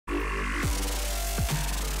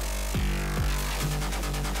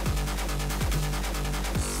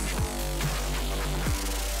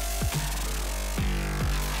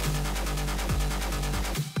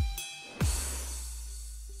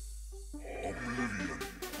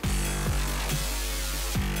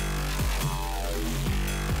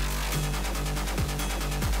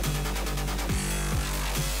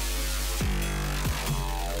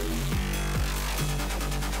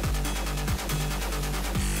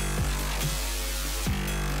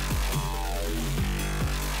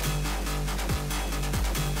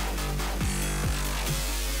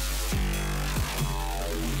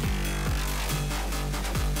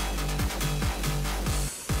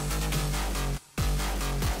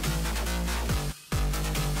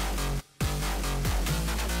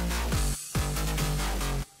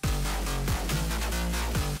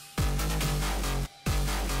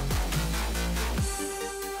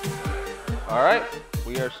All right,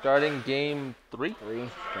 we are starting game three.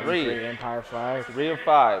 Three. Empire flag. 3 of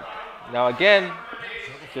 5. Now again,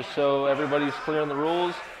 just so everybody's clear on the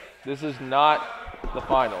rules, this is not the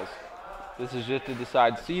finals. This is just to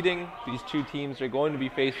decide seeding. These two teams are going to be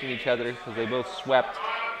facing each other because they both swept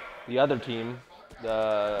the other team,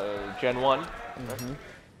 the Gen 1.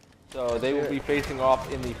 So they will be facing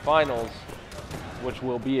off in the finals, which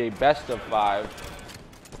will be a best of 5.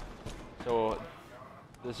 So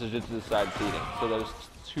this is just to decide seeding. So there's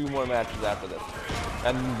 2 more matches after this.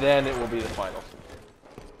 And then it will be the finals.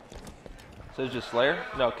 So it's just Slayer?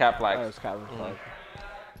 No, Cat Flag. Oh, it's Cat Flag.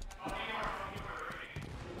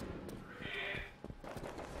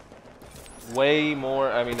 Way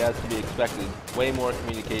more, I mean, that's to be expected. Way more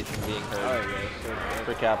communication being heard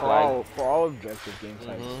for Cat Flag. For all objective game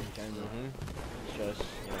types, it's just,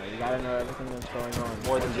 you gotta know everything that's going on.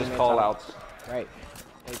 More than just call-outs. Right.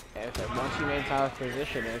 Once you maintain a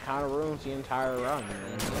position, it kind of ruins the entire run.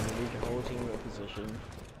 You need your whole team in a position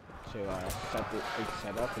to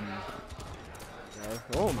set up and.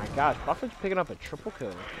 Oh my gosh, Buffett's picking up a triple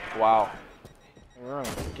kill. Wow. We're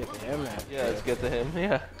gonna get to him now. Yeah, let's get to him.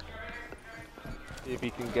 Yeah. See if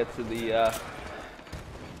he can get to the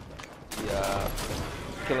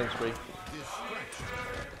killing spree.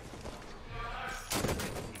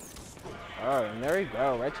 Oh, and there we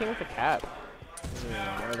go. Red team with the cap.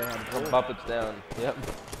 Yeah, they have Buffett's down. Yep.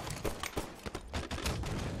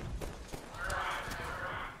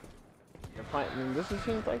 This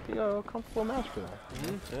seems like a comfortable match for them.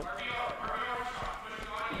 Yep.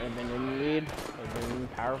 And then in lead, and then in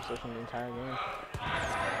power position the entire game.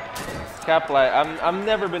 Cap Flag, I'm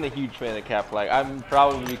never been a huge fan of Cap Flag. I'm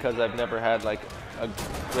probably because I've never had like a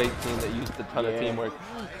great team that used a ton of teamwork.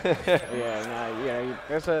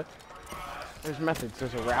 There's methods.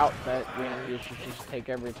 There's a route that you should just take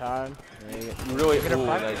every time. You really,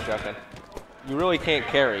 nice shotgun. You really can't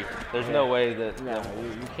carry. There's no way that. No,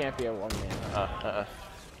 you can't be a one man.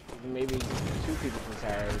 Maybe 2 people can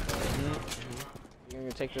carry. But you're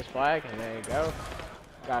gonna take this flag, and there you go.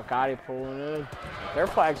 Got Gotti pulling in. Their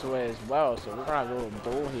flag's away as well, so we're gonna have a little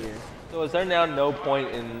duel here. So is there now no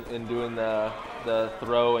point in doing the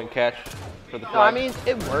throw and catch for the flag? No, I mean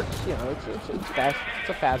it works. It's fast. It's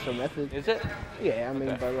a faster method. Is it? Yeah, I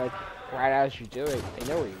mean, but like right as you do it, they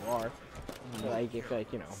know where you are. So, like if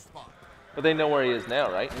But they know where he is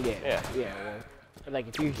now, right? Yeah. But like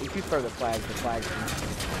if you throw the flag it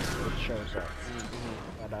shows up.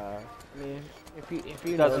 But I mean, if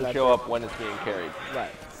you doesn't show up when it's being carried.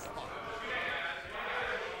 Right.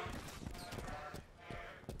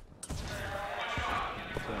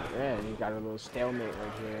 So, yeah, you got a little stalemate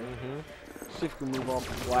right here. See if we can move off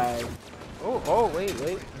the flag. Oh, wait.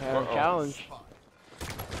 Have a challenge.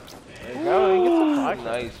 There you go. He gets the flag.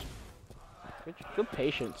 Nice. Good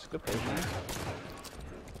patience.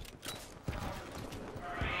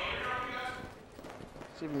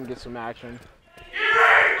 See if we can get some action.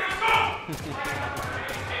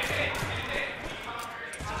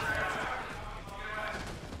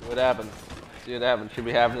 What happened? See what happens. Should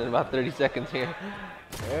be happening in about 30 seconds here.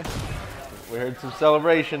 Yeah. We heard some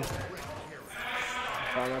celebration.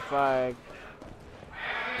 Found my flag.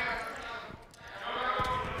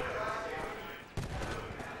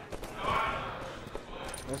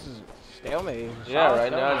 This is stalemate. Yeah,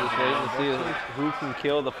 right now just waiting to see who can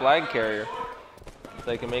kill the flag carrier. So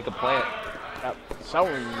they can make a plant. Yep.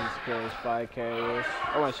 Someone needs to kill this flag carrier.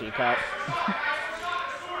 I want to see you cut.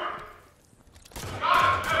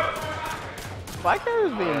 Flag carrier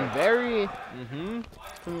is being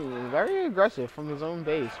very aggressive from his own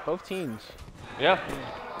base. Both teams. Yeah.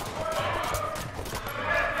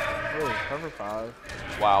 Oh, cover 5.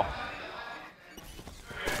 Wow.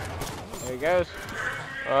 There he goes.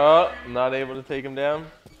 Not able to take him down.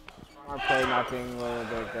 Our play not being a little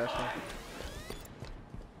bit aggressive.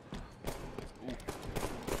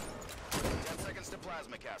 10 seconds to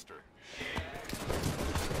plasma caster.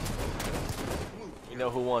 You know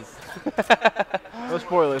who won. No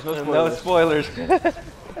spoilers. No spoilers.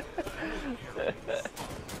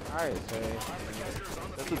 Alright, so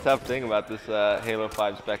That's the tough thing about this Halo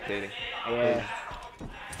 5 spectating. yeah.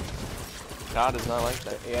 God is not like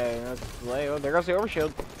that. Yeah, delay. Oh, there goes the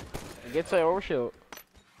overshield. He gets the overshield.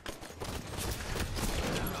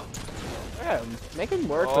 Yeah, making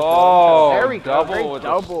work with the there we go. Double with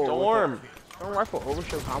the storm. Storm rifle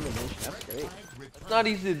overshield combination. That's great. It's not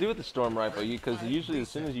easy to do with the storm rifle because usually as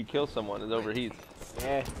soon as you kill someone, it overheats.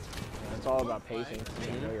 Yeah, it's all about pacing.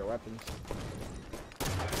 You know your weapons.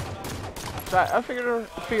 So I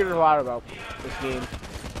figured a lot about this game.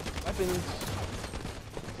 Weapons.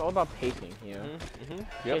 all about pacing, you know. Mm-hmm. You Yep.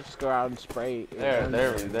 can't just go out and spray.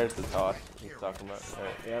 There's the toss he's talking about.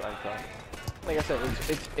 Yep. Line toss. Like I said,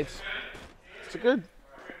 it's a good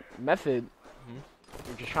method.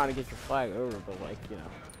 You're just trying to get your flag over, but like, you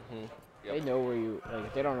know, Yep. they know where you, like,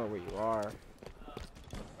 if they don't know where you are,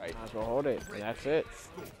 Right. might as well hold it, and that's it.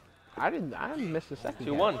 I didn't miss the second.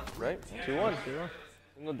 2-1, right? 2-1.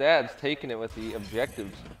 Single Dad's taking it with the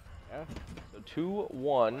objectives. Yeah. So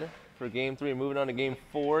 2-1 for game 3. Moving on to game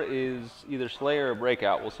 4 is either Slayer or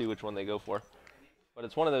Breakout. We'll see which one they go for. But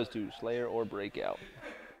it's one of those two, Slayer or Breakout.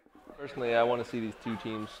 Personally, I want to see these two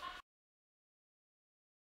teams.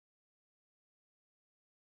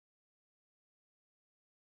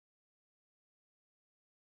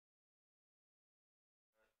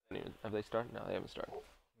 Have they started? No, they haven't started.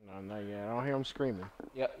 No, not yet. I don't hear them screaming.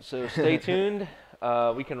 Yeah, so stay tuned.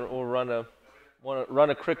 We'll run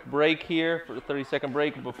a quick break here for a 30-second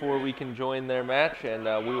break before we can join their match, and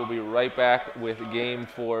we will be right back with game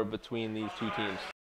 4 between these two teams.